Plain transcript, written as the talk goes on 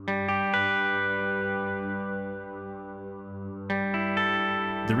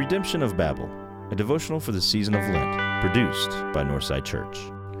The Redemption of Babel, a devotional for the season of Lent, produced by Northside Church.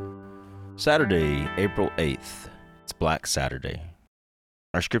 Saturday, April 8th. It's Black Saturday.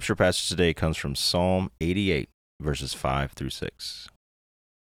 Our scripture passage today comes from Psalm 88, verses 5 through 6.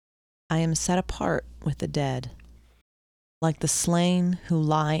 I am set apart with the dead, like the slain who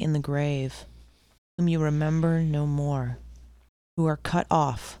lie in the grave, whom you remember no more, who are cut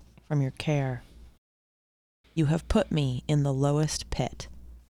off from your care. You have put me in the lowest pit,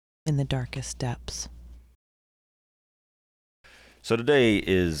 in the darkest depths. So today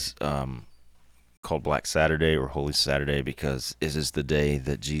is called Black Saturday or Holy Saturday because it is the day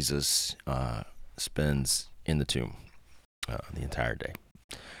that Jesus spends in the tomb the entire day.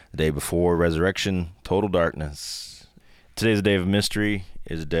 The day before resurrection, total darkness. Today is a day of mystery,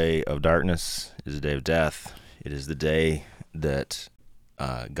 it is a day of darkness, it is a day of death. It is the day that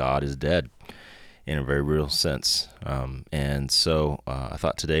God is dead in a very real sense. And so I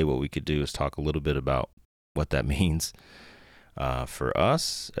thought today what we could do is talk a little bit about what that means for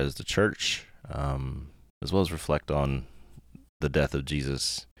us as the church, as well as reflect on the death of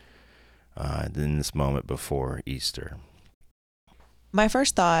Jesus in this moment before Easter. My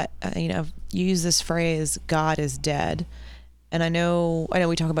first thought, you use this phrase, God is dead. And I know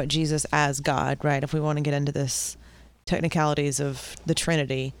we talk about Jesus as God, right? If we want to get into this technicalities of the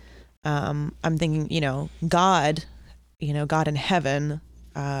Trinity, I'm thinking, God in heaven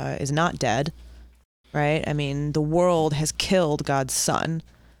is not dead, right? I mean, the world has killed God's son,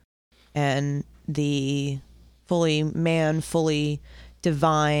 and the fully man, fully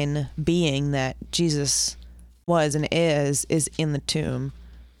divine being that Jesus was and is in the tomb.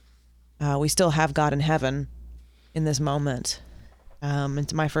 We still have God in heaven in this moment.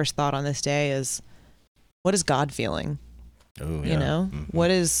 And my first thought on this day is, what is God feeling? Oh, yeah. Mm-hmm.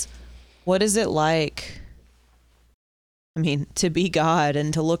 What is it like, to be God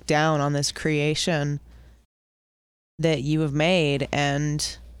and to look down on this creation that you have made,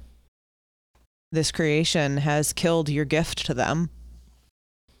 and this creation has killed your gift to them?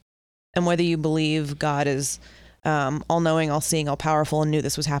 And whether you believe God is all-knowing, all-seeing, all-powerful, and knew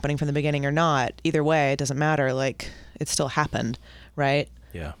this was happening from the beginning or not, either way, it doesn't matter. It still happened, right?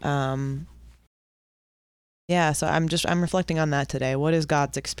 Yeah. So I'm reflecting on that today. What is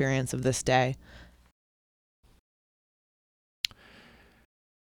God's experience of this day?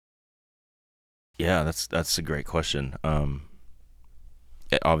 Yeah, that's a great question.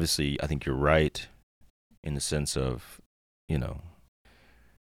 Obviously, I think you're right in the sense of,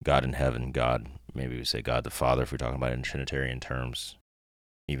 God in heaven, God, maybe we say God the Father if we're talking about it in Trinitarian terms,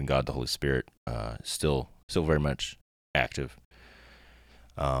 even God the Holy Spirit, still very much active.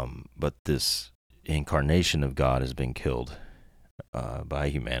 But this incarnation of God has been killed by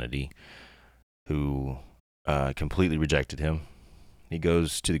humanity, who completely rejected him. He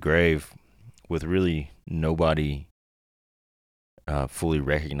goes to the grave with really nobody fully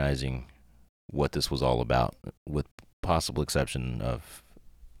recognizing what this was all about, with possible exception of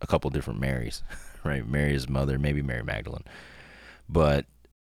a couple different Marys, right? Mary, his mother, maybe Mary Magdalene. But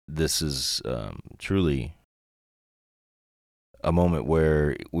this is truly a moment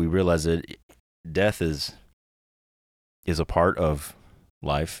where we realize that death is a part of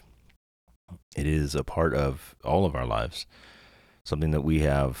life. It is a part of all of our lives, something that we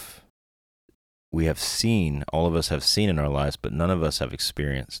have seen, all of us have seen in our lives, but none of us have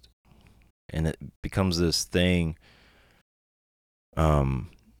experienced. And it becomes this thing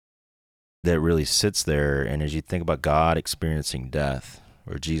that really sits there. And as you think about God experiencing death,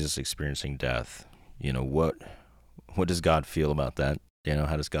 or Jesus experiencing death, what does God feel about that?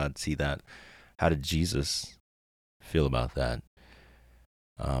 How does God see that? How did Jesus feel about that?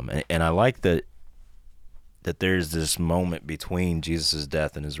 And I like that there's this moment between Jesus'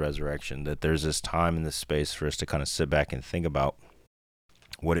 death and his resurrection, that there's this time and this space for us to kind of sit back and think about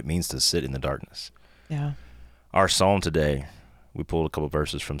what it means to sit in the darkness. Yeah. Our psalm today, we pulled a couple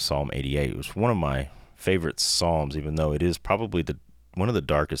verses from Psalm 88. It was one of my favorite psalms, even though it is probably one of the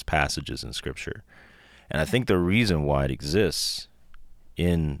darkest passages in Scripture. And I think the reason why it exists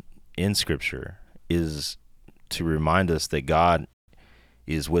in Scripture is to remind us that God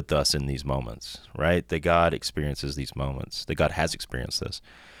is with us in these moments, right? That God experiences these moments, that God has experienced this.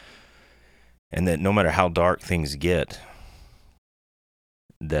 And that no matter how dark things get,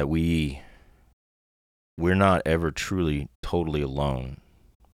 that we're not ever truly totally alone.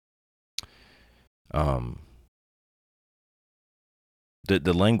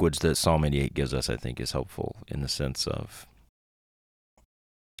 The language that Psalm 88 gives us, I think, is helpful in the sense of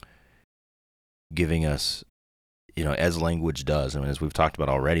giving us as language does, I mean, as we've talked about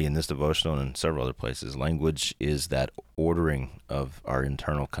already in this devotional and in several other places, language is that ordering of our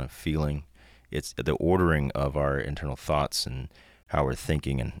internal kind of feeling. It's the ordering of our internal thoughts and how we're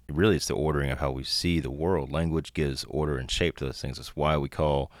thinking, and really it's the ordering of how we see the world. Language gives order and shape to those things. That's why we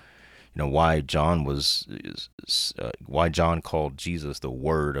call, why John called Jesus the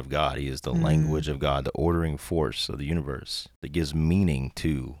Word of God. He is the language of God, the ordering force of the universe that gives meaning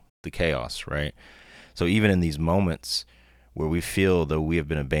to the chaos, right? So even in these moments where we feel though we have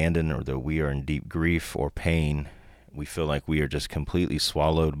been abandoned or though we are in deep grief or pain, we feel like we are just completely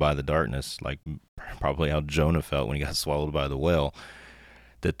swallowed by the darkness, like probably how Jonah felt when he got swallowed by the whale,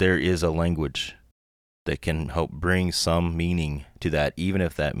 that there is a language that can help bring some meaning to that, even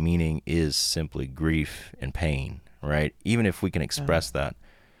if that meaning is simply grief and pain, right? Even if we can express that.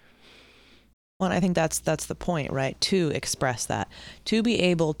 Well, I think that's the point, right? To express that, to be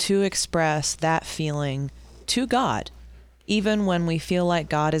able to express that feeling to God, even when we feel like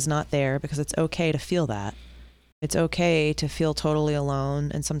God is not there, because it's okay to feel that. It's okay to feel totally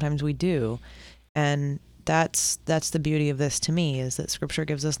alone, and sometimes we do. And that's the beauty of this to me, is that Scripture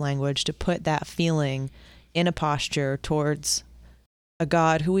gives us language to put that feeling in a posture towards a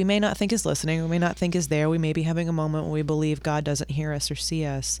God who we may not think is listening, we may not think is there. We may be having a moment when we believe God doesn't hear us or see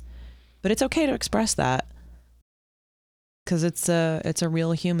us. But it's okay to express that, because it's a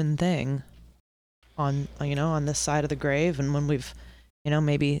real human thing on this side of the grave. And when we've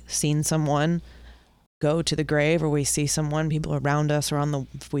maybe seen someone go to the grave, or we see people around us, or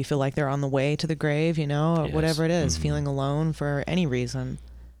we feel like they're on the way to the grave, or Yes. whatever it is, feeling alone for any reason.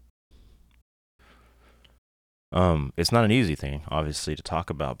 It's not an easy thing, obviously, to talk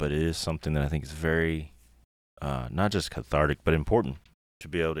about, but it is something that I think is very, not just cathartic, but important to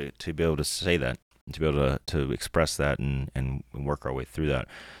be able to say that, to be able to express that and work our way through that.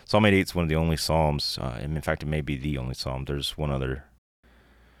 Psalm 88 is one of the only psalms, and in fact, it may be the only psalm. There's one other,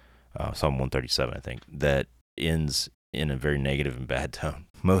 Psalm 137, I think, that ends in a very negative and bad tone.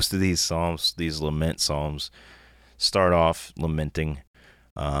 Most of these psalms, these lament psalms, start off lamenting,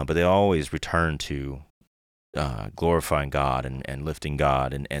 but they always return to glorifying God and lifting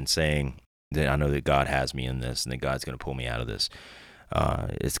God and saying that I know that God has me in this and that God's going to pull me out of this.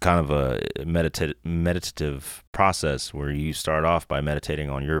 It's kind of a meditative process where you start off by meditating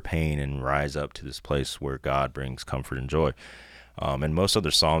on your pain and rise up to this place where God brings comfort and joy. And most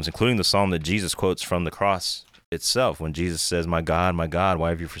other psalms, including the psalm that Jesus quotes from the cross itself, when Jesus says, my God, why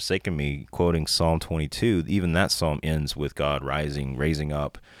have you forsaken me?" quoting Psalm 22, even that psalm ends with God raising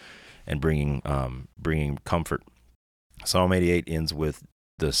up and bringing comfort. Psalm 88 ends with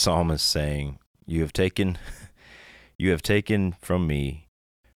the psalmist saying, You have taken from me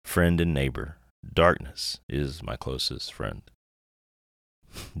friend and neighbor. Darkness is my closest friend.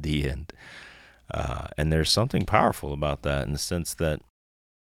 The end. And there's something powerful about that, in the sense that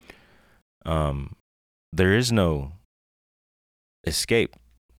there is no escape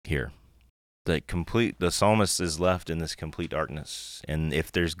here. The psalmist is left in this complete darkness, and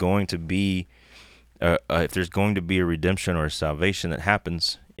if there's going to be a redemption or a salvation that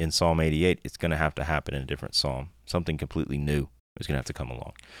happens in Psalm 88, it's going to have to happen in a different psalm. Something completely new is going to have to come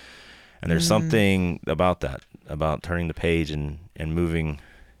along. And there's something about that, about turning the page and moving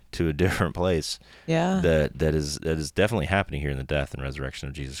to a different place. Yeah. That is definitely happening here in the death and resurrection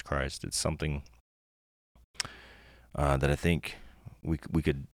of Jesus Christ. It's something that I think we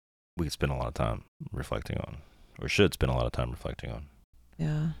could spend a lot of time reflecting on, or should spend a lot of time reflecting on.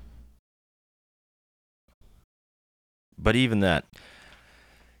 Yeah. But even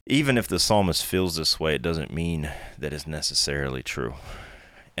if the psalmist feels this way, it doesn't mean that it's necessarily true.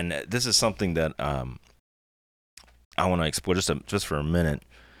 And this is something that I want to explore just for a minute.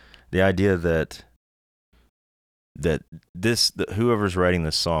 The idea that whoever's writing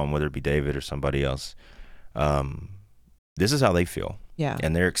this psalm, whether it be David or somebody else, this is how they feel. Yeah.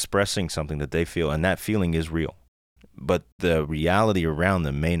 And they're expressing something that they feel, and that feeling is real. But the reality around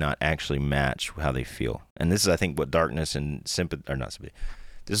them may not actually match how they feel. And this is, I think, what darkness and this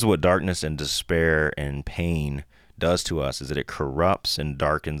is what darkness and despair and pain does to us, is that it corrupts and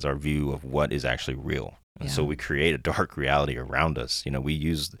darkens our view of what is actually real. And so we create a dark reality around us.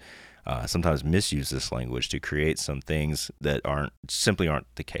 We sometimes misuse this language to create some things that simply aren't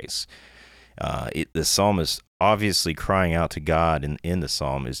the case. The psalmist obviously crying out to God in the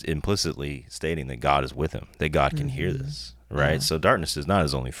psalm is implicitly stating that God is with him, that God can hear this, right? Yeah. So darkness is not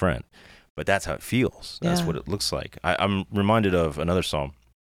his only friend, but that's how it feels. That's what it looks like. I'm reminded of another psalm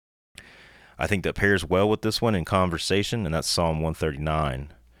I think that pairs well with this one in conversation, and that's Psalm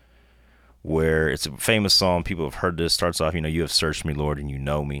 139, where it's a famous psalm. People have heard this. Starts off, you have searched me, Lord, and you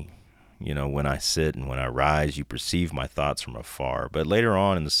know me. When I sit and when I rise, you perceive my thoughts from afar. But later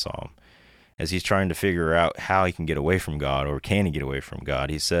on in the psalm, as he's trying to figure out how he can get away from God, or can he get away from God,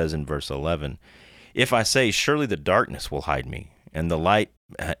 he says in verse 11, if I say, surely the darkness will hide me, and the light,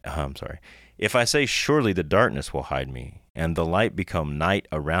 if I say, surely the darkness will hide me, and the light become night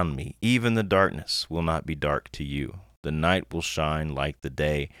around me, even the darkness will not be dark to you. The night will shine like the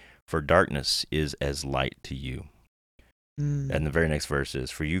day, for darkness is as light to you. And the very next verse is,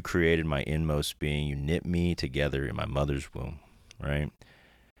 for you created my inmost being, you knit me together in my mother's womb, right?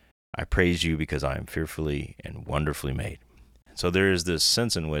 I praise you because I am fearfully and wonderfully made. So there is this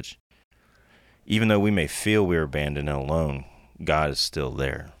sense in which, even though we may feel we're abandoned and alone, God is still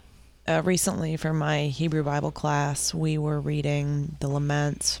there. Recently, for my Hebrew Bible class, we were reading the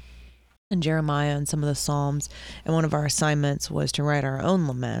Laments and Jeremiah and some of the Psalms, and one of our assignments was to write our own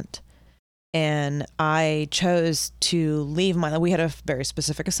lament. And I chose to leave we had a very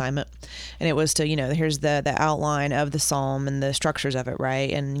specific assignment, and it was to, here's the outline of the psalm and the structures of it,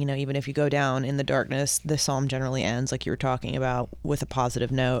 right? And, even if you go down in the darkness, the psalm generally ends, like you were talking about, with a positive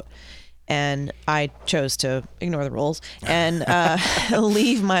note. And I chose to ignore the rules and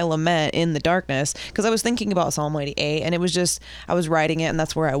leave my lament in the darkness, because I was thinking about Psalm 88, and it was just, I was writing it, and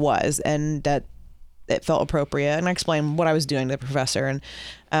that's where I was, and that it felt appropriate. And I explained what I was doing to the professor,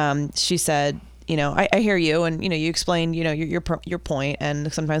 and she said, I hear you, and you explained, your point,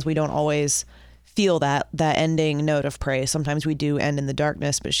 and sometimes we don't always feel that ending note of praise. Sometimes we do end in the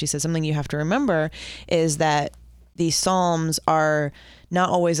darkness, but she said something you have to remember is that these psalms are not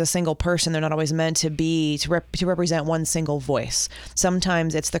always a single person. They're not always meant to be to represent one single voice.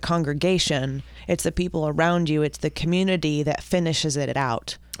 Sometimes it's the congregation, it's the people around you, it's the community that finishes it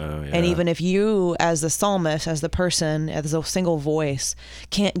out. Oh, yeah. And even if you, as the psalmist, as the person, as a single voice,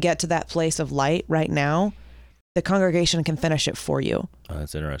 can't get to that place of light right now, the congregation can finish it for you. Oh,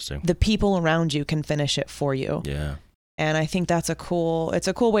 that's interesting. The people around you can finish it for you. Yeah. And I think it's a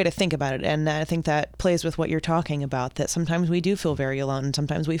cool way to think about it. And I think that plays with what you're talking about, that sometimes we do feel very alone, and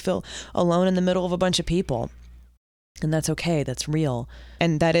sometimes we feel alone in the middle of a bunch of people. And that's okay. That's real.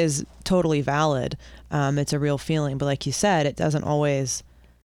 And that is totally valid. It's a real feeling. But like you said, it doesn't always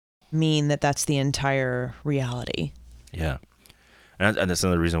mean that that's the entire reality. Yeah. And that's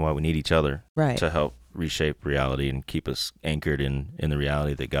another reason why we need each other, right, to help reshape reality and keep us anchored in the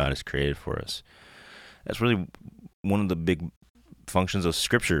reality that God has created for us. That's really one of the big functions of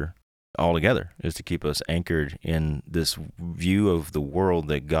Scripture altogether, is to keep us anchored in this view of the world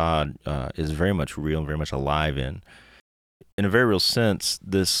that God is very much real and very much alive in. In a very real sense,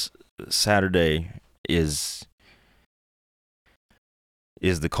 this Saturday is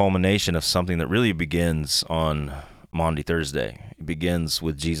the culmination of something that really begins on Maundy Thursday. It begins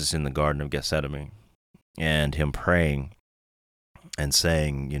with Jesus in the Garden of Gethsemane and him praying and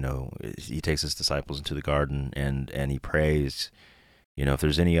saying, he takes his disciples into the garden and he prays, if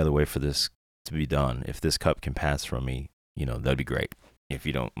there's any other way for this to be done, if this cup can pass from me, that'd be great, if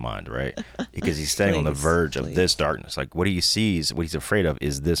you don't mind, right? Because he's standing on the verge of this darkness. Like, what he sees, what he's afraid of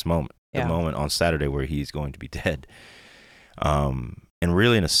is this moment, the moment on Saturday where he's going to be dead. And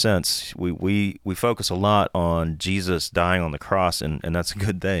really, in a sense, we focus a lot on Jesus dying on the cross, and that's a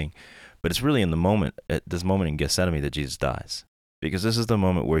good thing. But it's really in the moment, at this moment in Gethsemane, that Jesus dies. Because this is the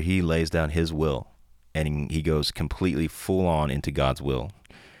moment where he lays down his will, and he goes completely full on into God's will.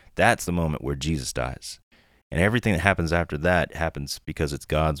 That's the moment where Jesus dies. And everything that happens after that happens because it's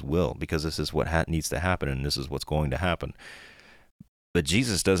God's will, because this is what needs to happen, and this is what's going to happen. But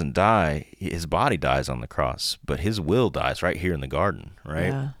Jesus doesn't die. His body dies on the cross, but his will dies right here in the garden, right?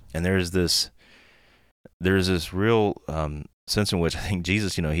 Yeah. And there's this real sense in which I think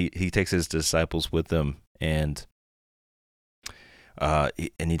Jesus, he takes his disciples with him, and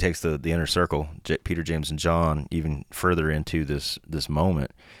he takes the inner circle, Peter, James, and John, even further into this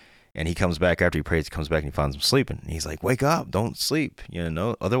moment. And he comes back after he prays. He comes back and he finds them sleeping. And he's like, "Wake up! Don't sleep.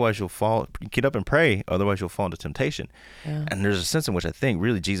 Otherwise you'll fall. Get up and pray. Otherwise you'll fall into temptation." Yeah. And there's a sense in which I think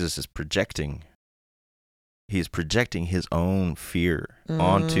really Jesus is projecting. He is projecting his own fear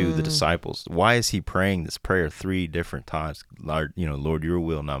onto the disciples. Why is he praying this prayer 3 different times? Lord, your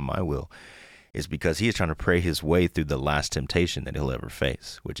will, not my will. Is because he is trying to pray his way through the last temptation that he'll ever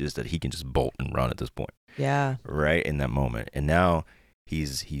face, which is that he can just bolt and run at this point. Yeah. Right in that moment. And now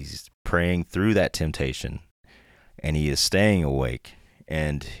he's praying through that temptation, and he is staying awake,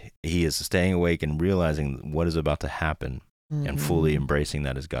 and he is staying awake and realizing what is about to happen, and fully embracing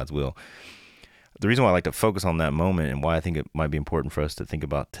that as God's will. The reason why I like to focus on that moment, and why I think it might be important for us to think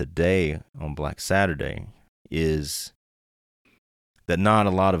about today on Black Saturday, is that not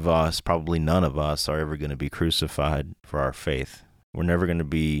a lot of us, probably none of us, are ever going to be crucified for our faith. We're never going to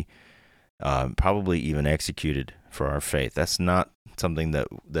be probably even executed for our faith. That's not something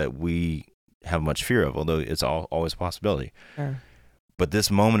that we have much fear of, although it's always a possibility. Sure. But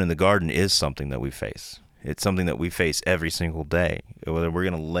this moment in the garden is something that we face. It's something that we face every single day, whether we're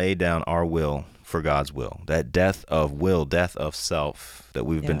going to lay down our will for God's will. That death of will, death of self that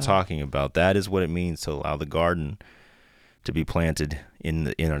we've been talking about, that is what it means to allow the garden to be planted in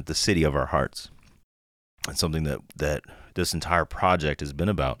the city of our hearts. It's something that this entire project has been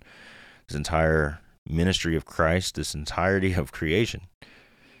about. This entire ministry of Christ, this entirety of creation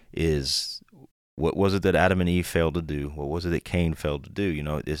is, what was it that Adam and Eve failed to do? What was it that Cain failed to do?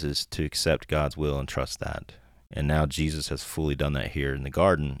 This is to accept God's will and trust that. And now Jesus has fully done that here in the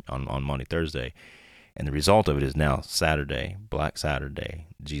garden on Maundy Thursday. And the result of it is now Saturday, Black Saturday,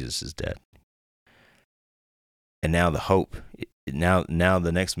 Jesus is dead. And now the hope, now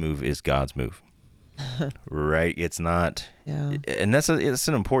the next move is God's move. Right? It's not, and it's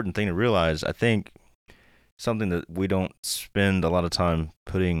an important thing to realize. I think something that we don't spend a lot of time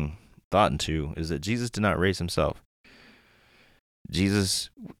putting thought into is that Jesus did not raise himself. Jesus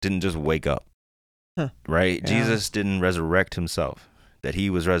didn't just wake up, right? Yeah. Jesus didn't resurrect himself, that he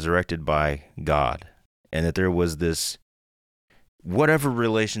was resurrected by God, and that there was this, whatever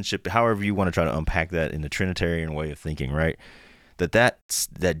relationship, however you want to try to unpack that in the Trinitarian way of thinking, right?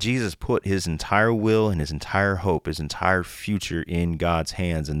 That Jesus put his entire will and his entire hope, his entire future in God's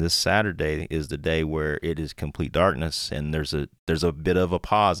hands. And this Saturday is the day where it is complete darkness, and there's a bit of a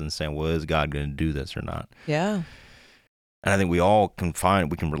pause and saying, well, is God going to do this or not? Yeah. And I think we all can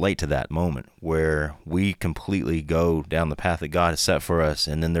relate to that moment where we completely go down the path that God has set for us.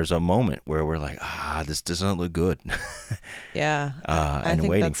 And then there's a moment where we're like, this doesn't look good. Yeah. And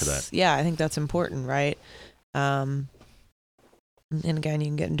waiting for that. Yeah. I think that's important. Right. And again, you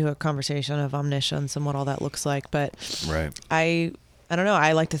can get into a conversation of omniscience and what all that looks like. But right. I don't know.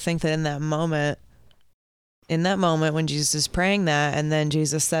 I like to think that in that moment when Jesus is praying that, and then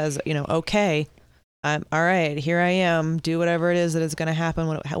Jesus says, okay, I'm all right, here I am, do whatever it is that is going to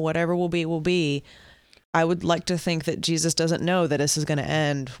happen, whatever will be. I would like to think that Jesus doesn't know that this is going to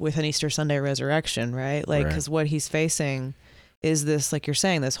end with an Easter Sunday resurrection, right? Like, because what he's facing is this, like you're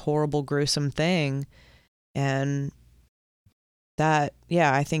saying, this horrible, gruesome thing. And that,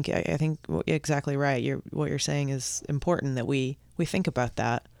 I think exactly right. What you're saying is important, that we think about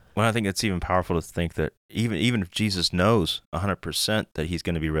that. Well, I think it's even powerful to think that even if Jesus knows 100% that he's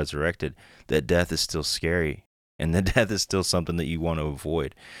going to be resurrected, that death is still scary, and that death is still something that you want to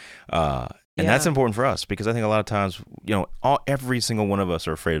avoid. And that's important for us, because I think a lot of times, every single one of us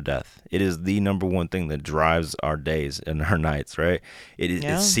are afraid of death. It is the number one thing that drives our days and our nights, right?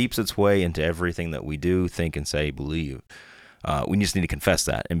 It seeps its way into everything that we do, think, and say, believe. We just need to confess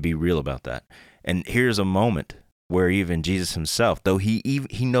that and be real about that. And here's a moment where even Jesus himself, though he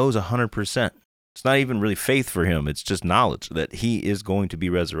knows 100%, it's not even really faith for him, it's just knowledge that he is going to be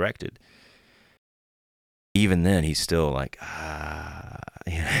resurrected. Even then, he's still like,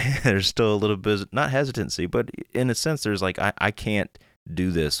 there's still a little bit, not hesitancy, but in a sense, there's like, I can't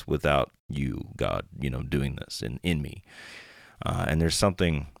do this without you, God, doing this in me. And there's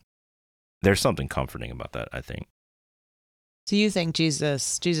something comforting about that, I think. So you think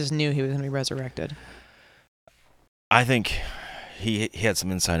Jesus knew he was going to be resurrected? I think he had some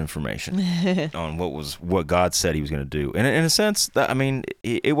inside information on what God said he was going to do. And in a sense,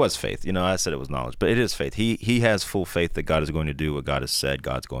 it was faith. I said it was knowledge, but it is faith. He has full faith that God is going to do what God has said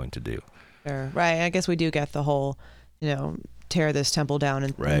God's going to do. Sure. Right. I guess we do get the whole, tear this temple down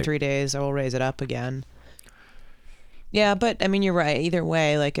in 3 days, I will raise it up again. Yeah, but you're right. Either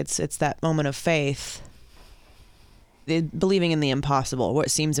way, like it's that moment of faith. Believing in the impossible,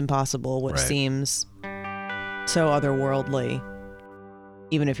 what seems impossible, what seems so otherworldly,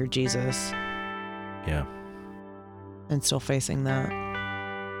 even if you're Jesus. Yeah. And still facing that.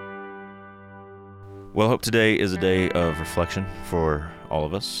 Well, I hope today is a day of reflection for all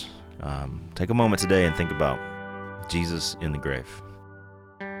of us. Take a moment today and think about Jesus in the grave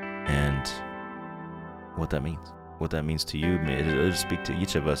and what that means. What that means to you. It'll speak to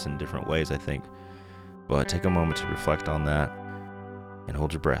each of us in different ways, I think. But take a moment to reflect on that and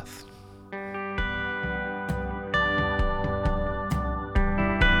hold your breath.